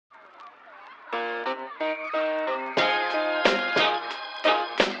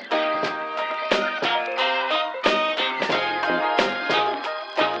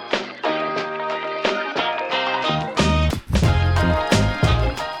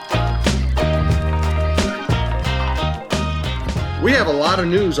We have a lot of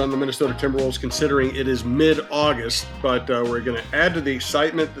news on the Minnesota Timberwolves considering it is mid-August, but we're going to add to the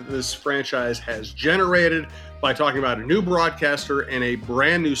excitement that this franchise has generated by talking about a new broadcaster and a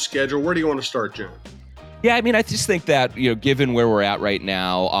brand new schedule. Where do you want to start, John? Yeah, I mean, I just think that, given where we're at right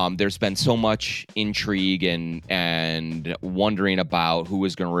now, there's been so much intrigue and wondering about who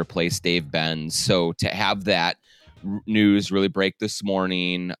is going to replace Dave Benz. So to have that news really break this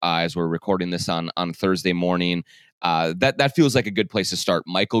morning, as we're recording this on Thursday morning, that feels like a good place to start.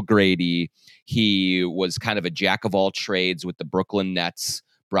 Michael Grady, he was kind of a jack of all trades with the Brooklyn Nets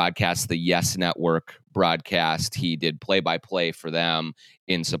broadcast, the Yes Network broadcast. He did play-by-play for them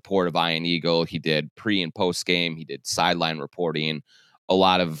in support of Iron Eagle. He did pre and post game. He did sideline reporting, a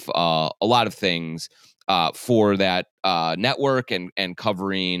lot of things for that network and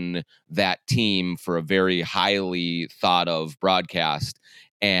covering that team for a very highly thought of broadcast.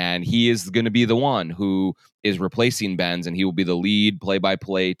 And he is going to be the one who is replacing Benz, and he will be the lead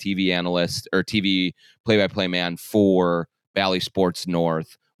play-by-play TV analyst or TV play-by-play man for Bally Sports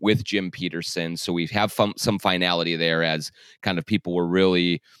North with Jim Peterson. So we have some finality there, as kind of people were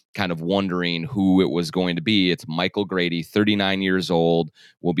really kind of wondering who it was going to be. It's Michael Grady, 39 years old,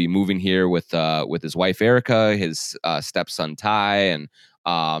 will be moving here with his wife Erica, his stepson Ty,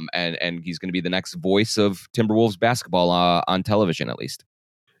 and he's going to be the next voice of Timberwolves basketball on television, at least.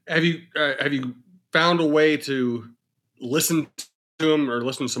 Have you found a way to listen to him or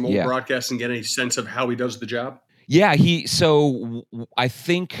listen to some old broadcasts and get any sense of how he does the job? Yeah, so I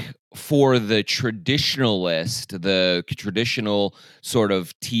think for the traditionalist, the traditional sort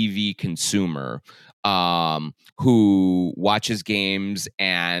of TV consumer, who watches games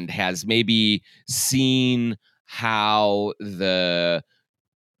and has maybe seen how the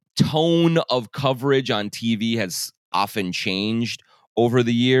tone of coverage on TV has often changed over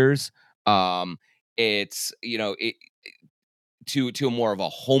the years. It's to a more of a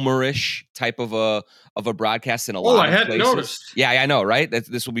homerish type of a broadcast in a lot of places. I hadn't noticed. Yeah, I know, right?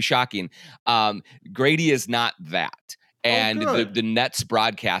 This will be shocking. Grady is not that, and the Nets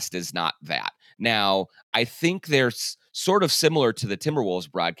broadcast is not that. Now, I think they're sort of similar to the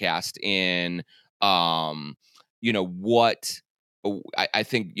Timberwolves broadcast in, what I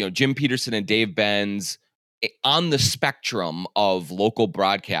think, Jim Peterson and Dave Benz, on the spectrum of local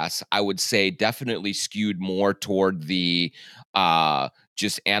broadcasts, I would say definitely skewed more toward the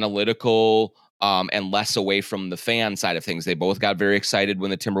just analytical and less away from the fan side of things. They both got very excited when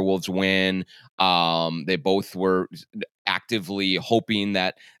the Timberwolves win. They both were actively hoping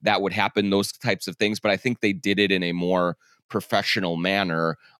that would happen, those types of things. But I think they did it in a more professional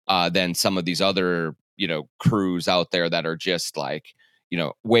manner than some of these other, crews out there that are just like,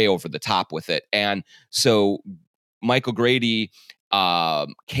 way over the top with it. And so Michael Grady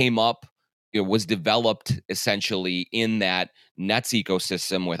came up, was developed essentially in that Nets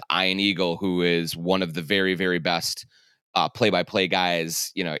ecosystem with Iron Eagle, who is one of the very, very best play-by-play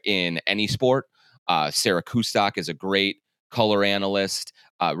guys, in any sport. Sarah Kustok is a great color analyst.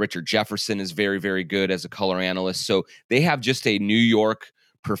 Richard Jefferson is very, very good as a color analyst. So they have just a New York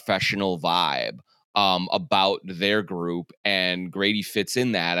professional vibe about their group, and Grady fits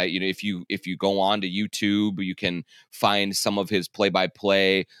in that. If you go on to YouTube, you can find some of his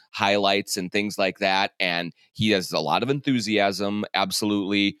play-by-play highlights and things like that, and he has a lot of enthusiasm.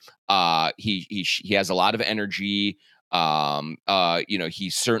 Absolutely, he has a lot of energy. He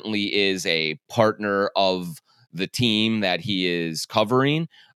certainly is a partner of the team that he is covering,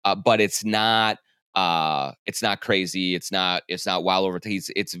 but it's not crazy. It's not wild over.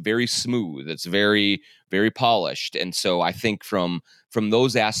 It's very smooth. It's very, very polished. And so I think from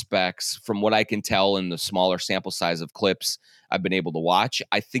those aspects, from what I can tell in the smaller sample size of clips I've been able to watch,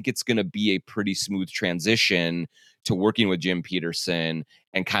 I think it's going to be a pretty smooth transition to working with Jim Peterson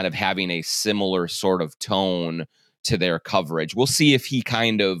and kind of having a similar sort of tone to their coverage. We'll see if he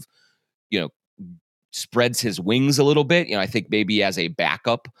kind of, spreads his wings a little bit. I think maybe as a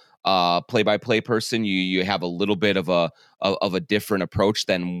backup play-by-play person, you have a little bit of a different approach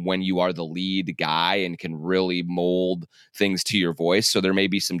than when you are the lead guy and can really mold things to your voice. So there may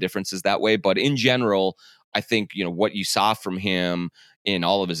be some differences that way, but in general, I think what you saw from him in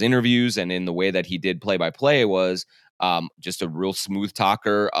all of his interviews and in the way that he did play-by-play was just a real smooth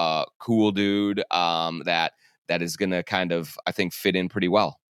talker, cool dude that is going to kind of, I think, fit in pretty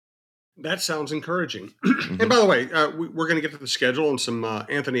well. That sounds encouraging. And by the way, we're going to get to the schedule and some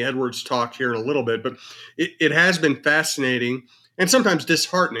Anthony Edwards talk here in a little bit, but it has been fascinating and sometimes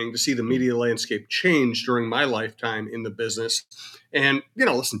disheartening to see the media landscape change during my lifetime in the business. And,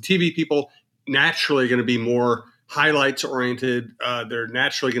 listen, TV people naturally going to be more highlights oriented. They're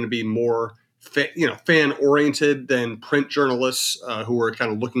naturally going to be more fan oriented than print journalists who are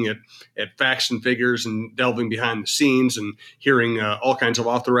kind of looking at facts and figures and delving behind the scenes and hearing all kinds of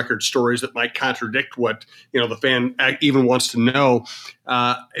off the record stories that might contradict what the fan even wants to know.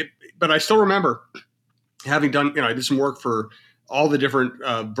 But I still remember having done, I did some work for all the different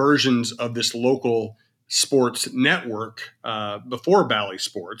versions of this local sports network before Bally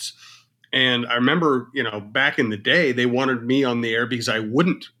Sports. And I remember, back in the day, they wanted me on the air because I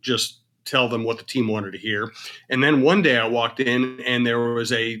wouldn't just tell them what the team wanted to hear. And then one day I walked in and there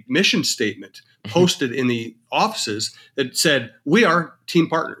was a mission statement posted in the offices that said, "We are team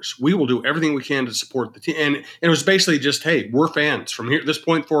partners. We will do everything we can to support the team." And it was basically just, "Hey, we're fans. From here, this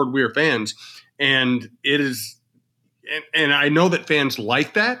point forward, we are fans." And it is, and I know that fans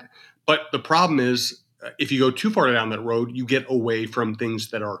like that, but the problem is, if you go too far down that road, you get away from things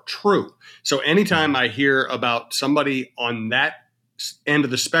that are true. So anytime I hear about somebody on that end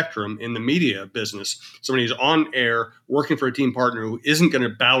of the spectrum in the media business, somebody who's on air working for a team partner who isn't going to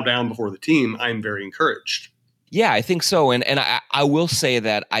bow down before the team, I'm very encouraged. Yeah, I think so. And I will say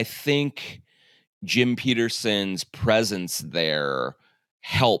that I think Jim Peterson's presence there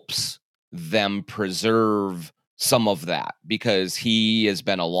helps them preserve some of that because he has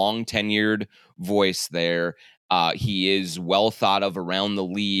been a long tenured voice there. He is well thought of around the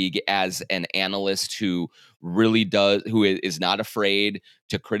league as an analyst who who is not afraid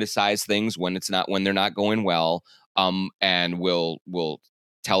to criticize things when they're not going well, and will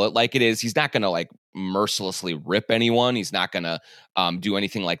tell it like it is. He's not going to like mercilessly rip anyone. He's not going to do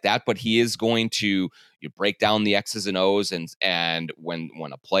anything like that, but he is going to break down the X's and O's, and when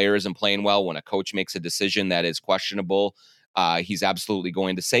a player isn't playing well, when a coach makes a decision that is questionable, he's absolutely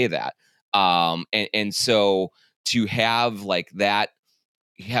going to say that. And so to have like that,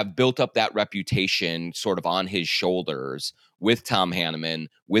 have built up that reputation sort of on his shoulders with Tom Hanneman,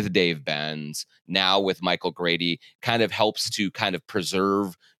 with Dave Benz, now with Michael Grady, kind of helps to kind of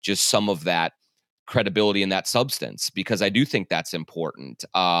preserve just some of that credibility and that substance, because I do think that's important.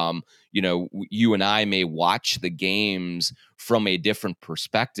 You and I may watch the games from a different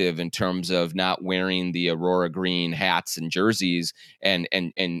perspective in terms of not wearing the Aurora green hats and jerseys and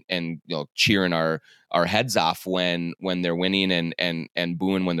cheering our heads off when they're winning and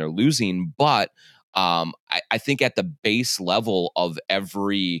booing when they're losing. But I think at the base level of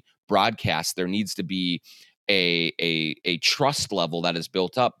every broadcast, there needs to be a trust level that is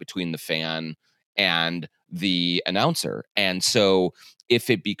built up between the fan and the announcer. And so if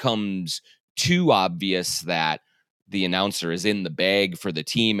it becomes too obvious that the announcer is in the bag for the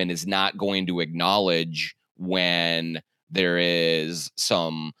team and is not going to acknowledge when there is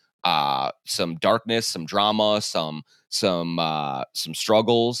some darkness, some drama, some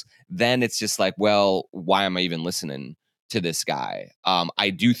struggles, then it's just like, well, why am I even listening to this guy? I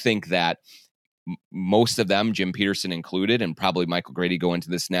do think that most of them, Jim Peterson included, and probably Michael Grady go into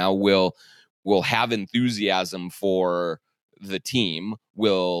this now, will have enthusiasm for the team,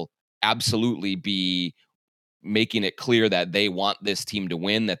 will absolutely be making it clear that they want this team to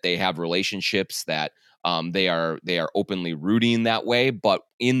win, that they have relationships, that they are openly rooting that way. But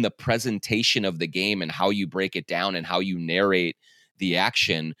in the presentation of the game and how you break it down and how you narrate the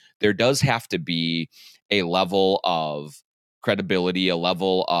action, there does have to be a level of credibility, a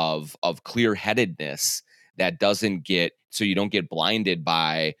level of clear-headedness that doesn't get, so you don't get blinded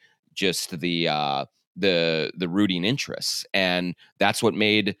by just the rooting interests. And that's what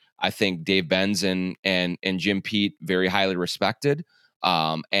made, I think, Dave Benz and Jim Pete very highly respected.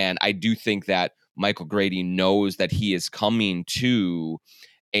 And I do think that Michael Grady knows that he is coming to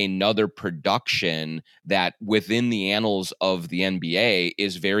another production that within the annals of the NBA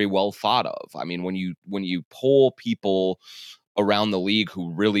is very well thought of. I mean, when you poll people around the league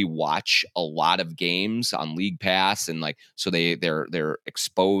who really watch a lot of games on League Pass, and like, so they're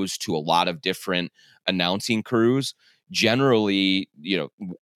exposed to a lot of different announcing crews, generally,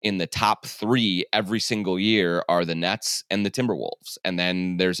 in the top three every single year are the Nets and the Timberwolves. And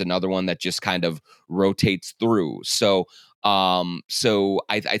then there's another one that just kind of rotates through. So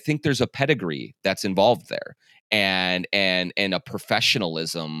I think there's a pedigree that's involved there, and a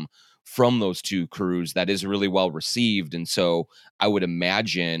professionalism from those two crews that is really well received. And so I would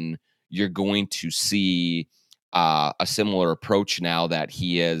imagine you're going to see a similar approach now that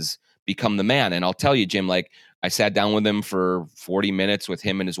he has become the man. And I'll tell you, Jim, like, I sat down with him for 40 minutes with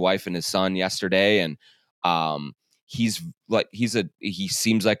him and his wife and his son yesterday. And he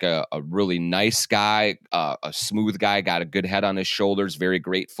seems like a really nice guy, a smooth guy, got a good head on his shoulders, very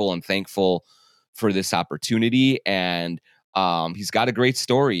grateful and thankful for this opportunity. And he's got a great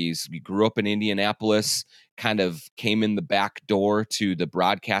story. He grew up in Indianapolis, kind of came in the back door to the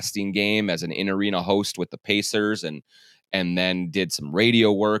broadcasting game as an in-arena host with the Pacers, and then did some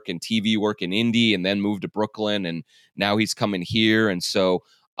radio work and TV work in Indy, and then moved to Brooklyn, and now he's coming here. And so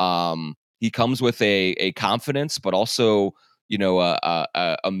he comes with a confidence, but also,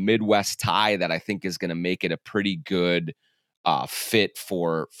 a Midwest tie that I think is going to make it a pretty good fit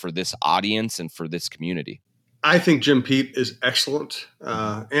for this audience and for this community. I think Jim Pete is excellent,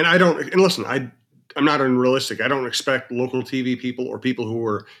 and listen. I'm not unrealistic. I don't expect local TV people or people who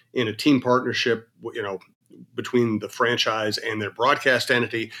are in a team partnership, between the franchise and their broadcast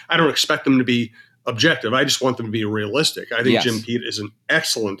entity. I don't expect them to be objective. I just want them to be realistic. I think Yes. Jim Pete is an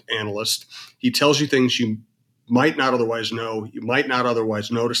excellent analyst. He tells you things you might not otherwise know, you might not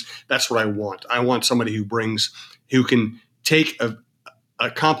otherwise notice. That's what I want. I want somebody who can take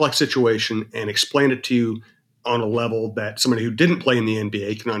a complex situation and explain it to you on a level that somebody who didn't play in the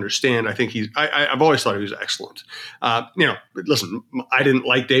NBA can understand. I think I've always thought he was excellent. Listen, I didn't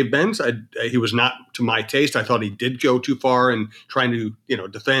like Dave Benz. He was not to my taste. I thought he did go too far in trying to,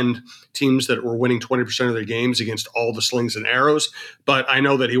 defend teams that were winning 20% of their games against all the slings and arrows. But I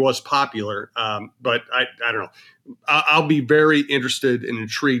know that he was popular. But I don't know. I'll be very interested and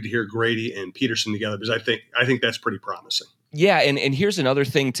intrigued to hear Grady and Peterson together, because I think that's pretty promising. Yeah, and here's another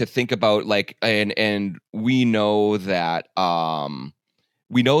thing to think about, like, and we know that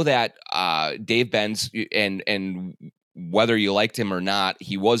Dave Benz, and whether you liked him or not,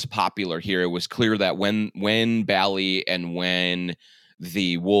 he was popular here. It was clear that when Bally and when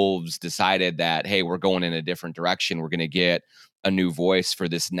the Wolves decided that, hey, we're going in a different direction, we're going to get a new voice for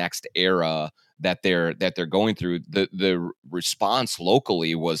this next era that they're going through, the response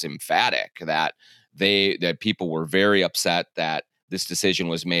locally was emphatic, that people were very upset that this decision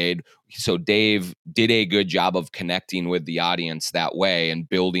was made. So Dave did a good job of connecting with the audience that way and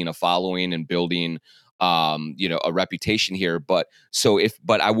building a following and building a reputation here. But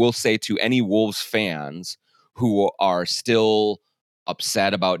I will say to any Wolves fans who are still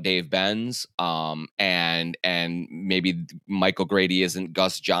upset about Dave Benz, and maybe Michael Grady isn't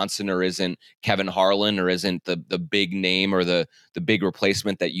Gus Johnson, or isn't Kevin Harlan, or isn't the big name or the big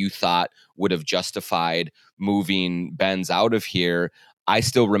replacement that you thought would have justified moving Benz out of here. I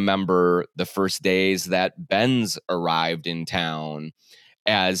still remember the first days that Benz arrived in town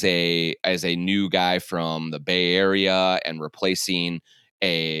as a new guy from the Bay Area and replacing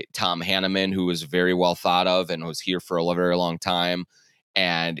a Tom Hanneman, who was very well thought of and was here for a very long time.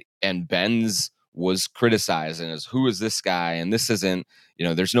 And Benz was criticized and as, who is this guy? And this isn't,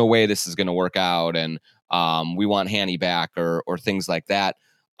 there's no way this is going to work out. And we want Hanny back, or things like that.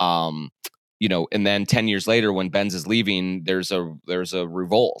 And then 10 years later, when Benz is leaving, there's a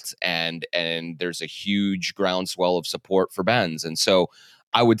revolt, and there's a huge groundswell of support for Benz. And so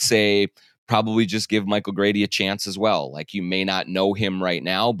I would say probably just give Michael Grady a chance as well. Like, you may not know him right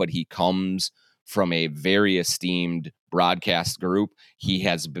now, but he comes from a very esteemed broadcast group. He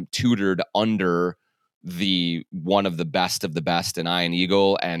has been tutored under one of the best in Ian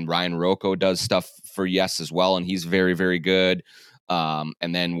Eagle, and Ryan Rocco does stuff for Yes as well, and he's very, very good.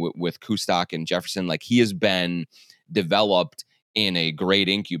 And then with Kustok and Jefferson, like, he has been developed in a great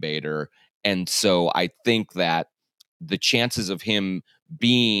incubator. And so I think that the chances of him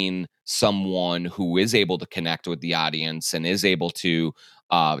being someone who is able to connect with the audience and is able to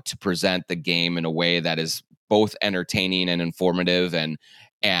present the game in a way that is both entertaining and informative, and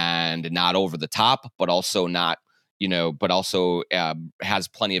not over the top, but also not, has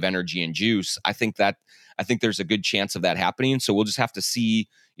plenty of energy and juice. I think there's a good chance of that happening. So we'll just have to see,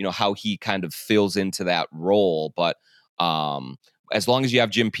 how he kind of fills into that role. But as long as you have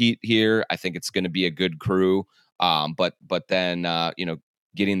Jim Pete here, I think it's going to be a good crew. But then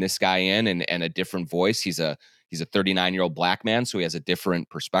getting this guy in and a different voice. He's a 39-year-old black man, so he has a different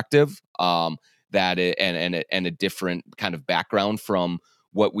perspective, and a different kind of background from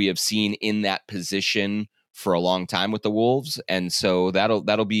what we have seen in that position for a long time with the Wolves. And so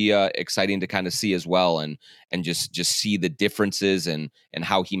that'll be exciting to kind of see as well, and just see the differences and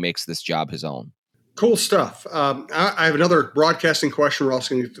how he makes this job his own. Cool stuff. I have another broadcasting question. We're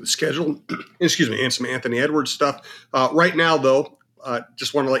also going to get to the schedule, excuse me, and some Anthony Edwards stuff. Right now, though,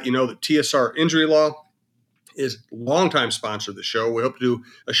 just want to let you know that TSR Injury Law is a longtime sponsor of the show. We hope to do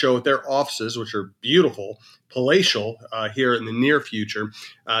a show at their offices, which are beautiful, palatial, here in the near future.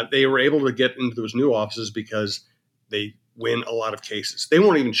 They were able to get into those new offices because they win a lot of cases. They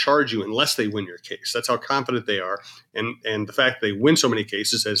won't even charge you unless they win your case. That's how confident they are. And the fact they win so many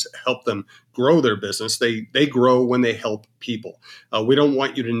cases has helped them grow their business. They grow when they help people. We don't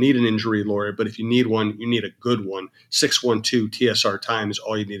want you to need an injury lawyer, but if you need one, you need a good one. 612-TSR-TIME is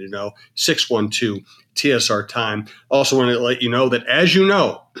all you need to know. 612-TSR-TIME. Also want to let you know that, as you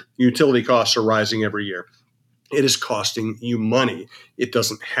know, utility costs are rising every year. It is costing you money. It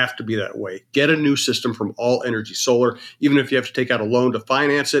doesn't have to be that way. Get a new system from All Energy Solar. Even if you have to take out a loan to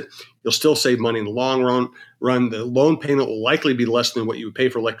finance it, you'll still save money in the long run. The loan payment will likely be less than what you would pay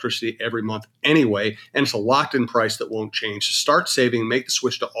for electricity every month anyway, and it's a locked-in price that won't change. So start saving, make the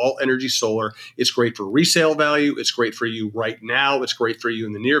switch to All Energy Solar. It's great for resale value. It's great for you right now. It's great for you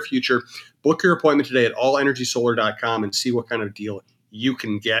in the near future. Book your appointment today at allenergysolar.com and see what kind of deal you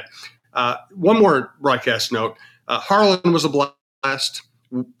can get. One more broadcast note. Harlan was a blast.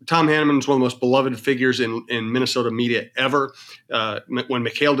 Tom Hanneman is one of the most beloved figures in Minnesota media ever. When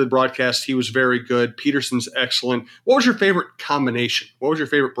McHale did broadcast, he was very good. Peterson's excellent. What was your favorite combination? What was your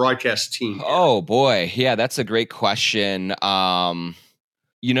favorite broadcast team here? Oh boy, yeah, that's a great question. So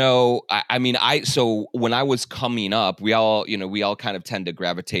when I was coming up, we all kind of tend to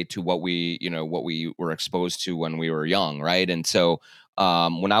gravitate to what we were exposed to when we were young, right? And so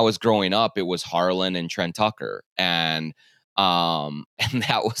when I was growing up, it was Harlan and Trent Tucker, and and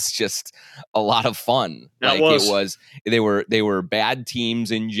that was just a lot of fun. They were bad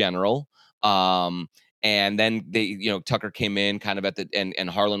teams in general. And then Tucker came in kind of at the and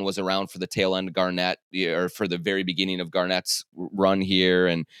Harlan was around for the tail end of Garnett, or for the very beginning of Garnett's run here,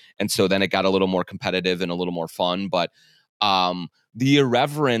 and so then it got a little more competitive and a little more fun. But the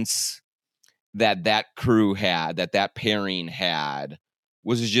irreverence that crew had, that pairing had,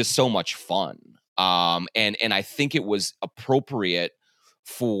 was just so much fun. And I think it was appropriate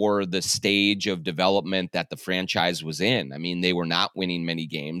for the stage of development that the franchise was in. I mean, they were not winning many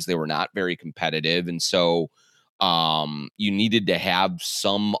games. They were not very competitive. And so you needed to have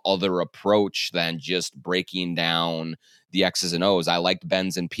some other approach than just breaking down the X's and O's. I liked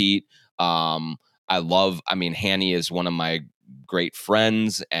Benz and Pete. Hanny is one of my great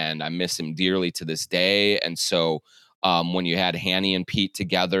friends, and I miss him dearly to this day. And so when you had Hanny and Pete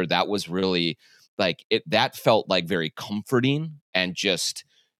together, that was really that felt like very comforting, and just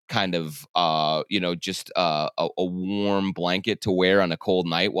kind of a warm blanket to wear on a cold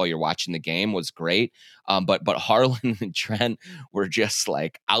night while you're watching the game was great. But Harlan and Trent were just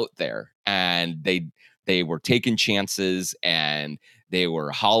like out there, and they were taking chances, and they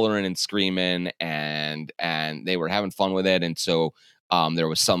were hollering and screaming, and they were having fun with it. And so there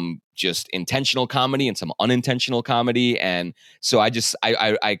was some just intentional comedy and some unintentional comedy. And so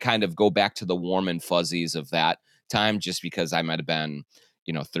I kind of go back to the warm and fuzzies of that time, just because I might have been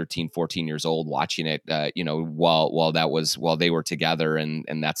 13, 14 years old watching it, while they were together.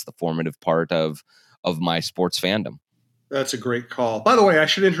 And that's the formative part of my sports fandom. That's a great call. By the way, I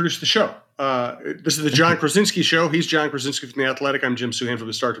should introduce the show. This is the John Krasinski Show. He's John Krasinski from The Athletic. I'm Jim Suhan from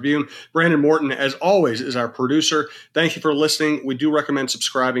the Star Tribune. Brandon Morton, as always, is our producer. Thank you for listening. We do recommend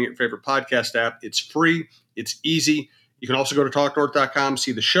subscribing at your favorite podcast app. It's free. It's easy. You can also go to talknorth.com,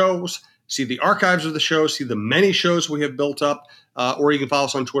 see the shows, see the archives of the shows, see the many shows we have built up, or you can follow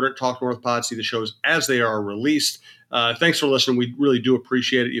us on Twitter at TalkNorthPod, see the shows as they are released. Thanks for listening. We really do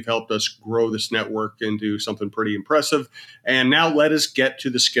appreciate it. You've helped us grow this network into something pretty impressive. And now let us get to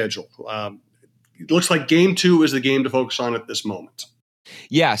the schedule. It looks like game 2 is the game to focus on at this moment.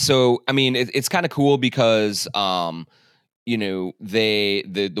 Yeah. So, I mean, it's kind of cool because, the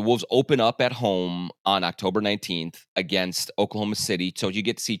Wolves open up at home on October 19th against Oklahoma City. So you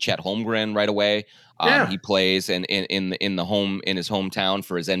get to see Chet Holmgren right away. He plays in his hometown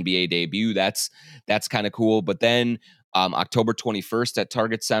for his NBA debut. That's kind of cool. But then October 21st at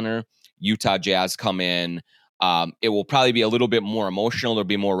Target Center, Utah Jazz come in. It will probably be a little bit more emotional. There'll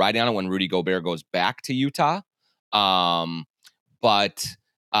be more riding on it when Rudy Gobert goes back to Utah. But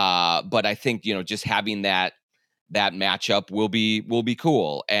I think just having that matchup will be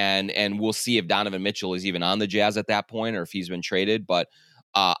cool, and we'll see if Donovan Mitchell is even on the Jazz at that point, or if he's been traded. But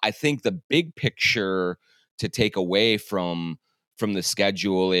I think the big picture to take away from the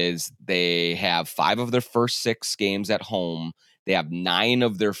schedule is they have 5 of their first 6 games at home. They have 9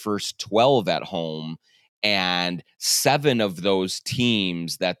 of their first 12 at home, and 7 of those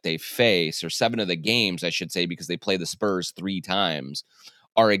teams that they face, or 7 of the games, I should say, because they play the Spurs 3 times,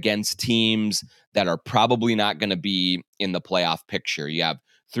 are against teams that are probably not going to be in the playoff picture. You have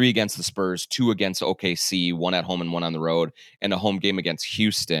 3 against the Spurs, 2 against OKC, 1 at home and 1 on the road, and a home game against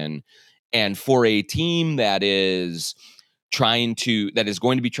Houston. And for a team that is that is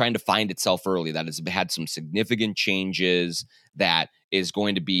going to be trying to find itself early, that has had some significant changes, that is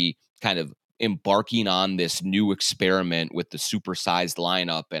going to be kind of embarking on this new experiment with the supersized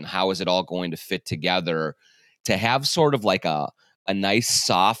lineup and how is it all going to fit together, to have sort of like a nice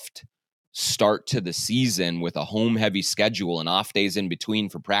soft start to the season with a home heavy schedule and off days in between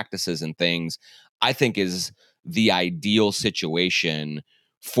for practices and things, I think is the ideal situation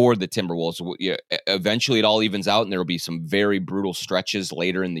for the Timberwolves. Eventually it all evens out and there will be some very brutal stretches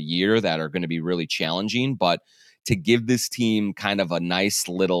later in the year that are going to be really challenging, but to give this team kind of a nice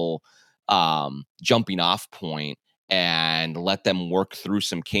little jumping off point and let them work through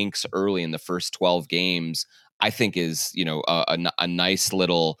some kinks early in the first 12 games, I think is, a nice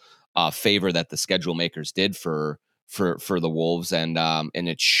little favor that the schedule makers did for the Wolves, and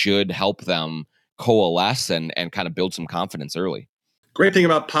it should help them coalesce and kind of build some confidence early. Great thing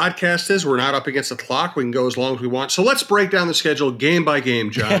about podcasts is we're not up against the clock. We can go as long as we want. So let's break down the schedule game by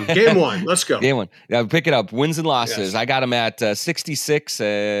game, John. Game one, let's go. Game one. Yeah, pick it up. Wins and losses. Yes. I got them at 66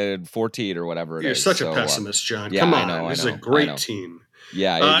 and 14 or whatever it You're is. You're such a pessimist, John. Yeah, Come on. I know, this is a great team.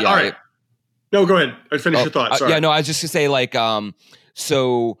 Yeah. All right. No, go ahead. Finish your thoughts. Sorry. Yeah, no, I was just going to say, like,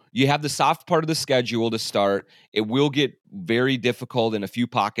 so you have the soft part of the schedule to start. It will get very difficult in a few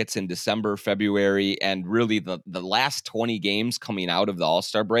pockets in December, February, and really the last 20 games coming out of the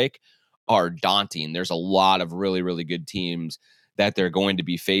All-Star break are daunting. There's a lot of really, really good teams that they're going to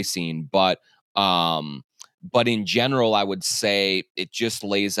be facing. But in general, I would say it just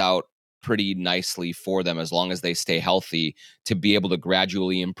lays out pretty nicely for them, as long as they stay healthy, to be able to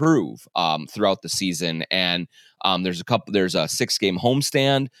gradually improve throughout the season. And there's a 6-game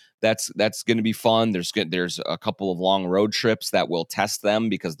homestand that's going to be fun. There's a couple of long road trips that will test them,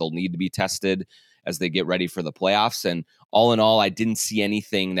 because they'll need to be tested as they get ready for the playoffs. And all in all, I didn't see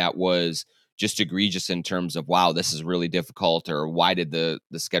anything that was just egregious in terms of, wow, this is really difficult, or why did the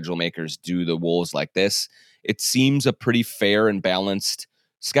schedule makers do the Wolves like this? It seems a pretty fair and balanced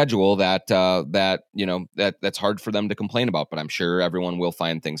schedule that's hard for them to complain about, but I'm sure everyone will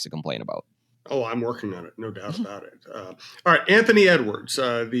find things to complain about. Oh, I'm working on it, no doubt about it. All right, Anthony Edwards.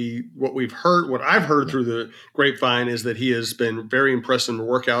 What I've heard through the grapevine is that he has been very impressed in the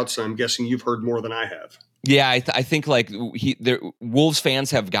workouts. I'm guessing you've heard more than I have. Yeah, I think like Wolves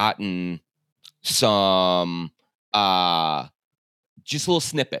fans have gotten some just little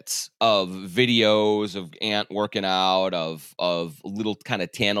snippets of videos of Ant working out, of little kind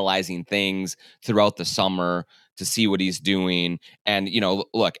of tantalizing things throughout the summer to see what he's doing. And,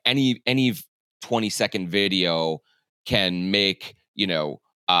 look, any 20-second video can make,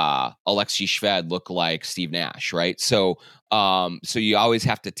 Alexei Shved look like Steve Nash, right? So you always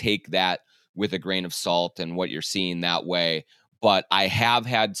have to take that with a grain of salt and what you're seeing that way. But I have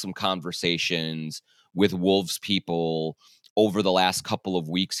had some conversations with Wolves people over the last couple of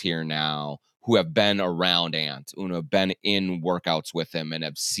weeks here now, who have been around Ant, who have been in workouts with him and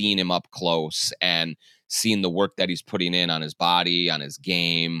have seen him up close and seen the work that he's putting in on his body, on his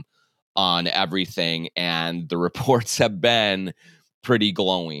game, on everything. And the reports have been pretty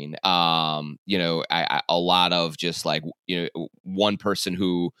glowing. A lot of just like, one person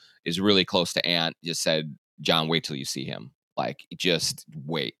who is really close to Ant just said, John, wait till you see him. Like, just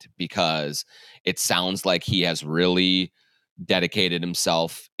wait, because it sounds like he has really dedicated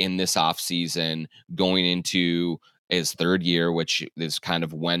himself in this offseason, going into his third year, which is kind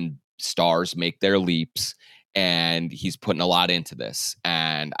of when stars make their leaps. And he's putting a lot into this.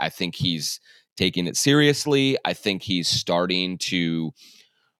 And I think he's taking it seriously. I think he's starting to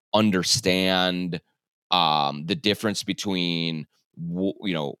understand the difference between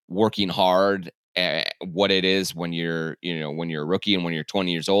working hard, what it is when you're a rookie and when you're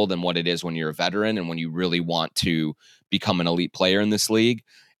 20 years old, and what it is when you're a veteran and when you really want to become an elite player in this league.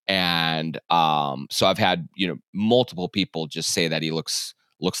 And so I've had multiple people just say that he looks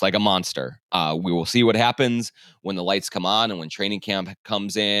like a monster. We will see what happens when the lights come on and when training camp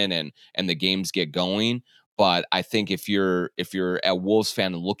comes in and the games get going. But I think if you're a Wolves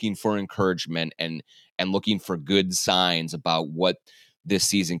fan looking for encouragement and looking for good signs about what this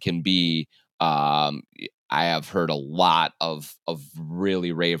season can be, I have heard a lot of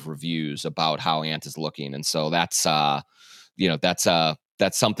really rave reviews about how Ant is looking. And so that's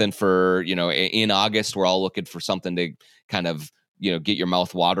something for, in August, we're all looking for something to kind of, get your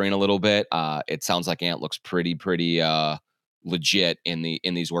mouth watering a little bit. It sounds like Ant looks pretty legit in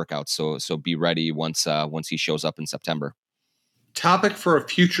these workouts. So be ready once he shows up in September. Topic for a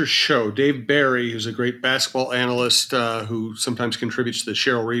future show. Dave Barry, who's a great basketball analyst who sometimes contributes to the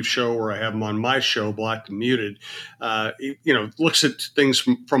Cheryl Reeves show, where I have him on my show, Blocked and Muted, looks at things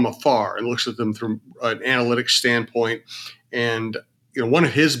from afar and looks at them from an analytics standpoint. And one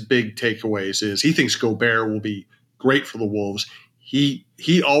of his big takeaways is he thinks Gobert will be great for the Wolves. He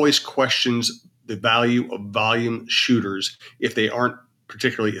always questions the value of volume shooters if they aren't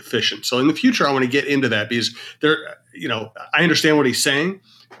particularly efficient. So in the future, I want to get into that because I understand what he's saying.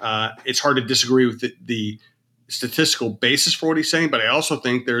 It's hard to disagree with the statistical basis for what he's saying, but I also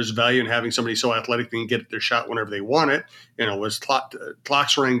think there's value in having somebody so athletic they can get their shot whenever they want it. As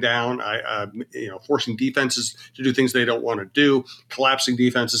clocks running down, forcing defenses to do things they don't want to do, collapsing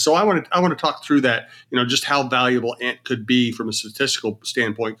defenses. So I want to talk through that, just how valuable Ant could be from a statistical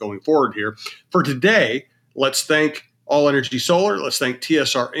standpoint going forward here. For today, let's thank All Energy Solar. Let's thank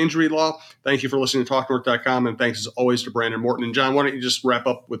TSR Injury Law. Thank you for listening to TalkNorth.com, and thanks as always to Brandon Morton. And John, why don't you just wrap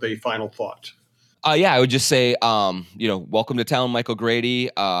up with a final thought? I would just say, welcome to town, Michael Grady.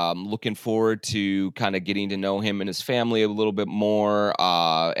 Looking forward to kind of getting to know him and his family a little bit more,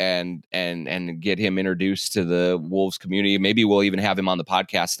 and get him introduced to the Wolves community. Maybe we'll even have him on the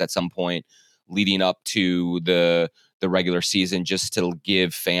podcast at some point leading up to the regular season, just to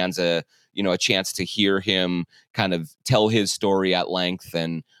give fans a chance to hear him kind of tell his story at length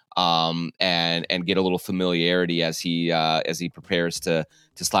and get a little familiarity as he prepares to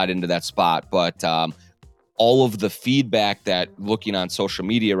slide into that spot. But all of the feedback that looking on social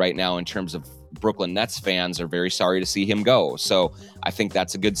media right now in terms of Brooklyn Nets fans are very sorry to see him go. So I think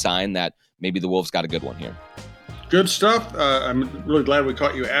that's a good sign that maybe the Wolves got a good one here. Good stuff. I'm really glad we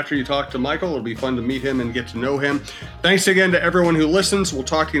caught you after you talked to Michael. It'll be fun to meet him and get to know him. Thanks again to everyone who listens. We'll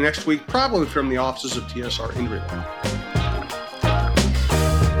talk to you next week, probably from the offices of TSR Injury Law.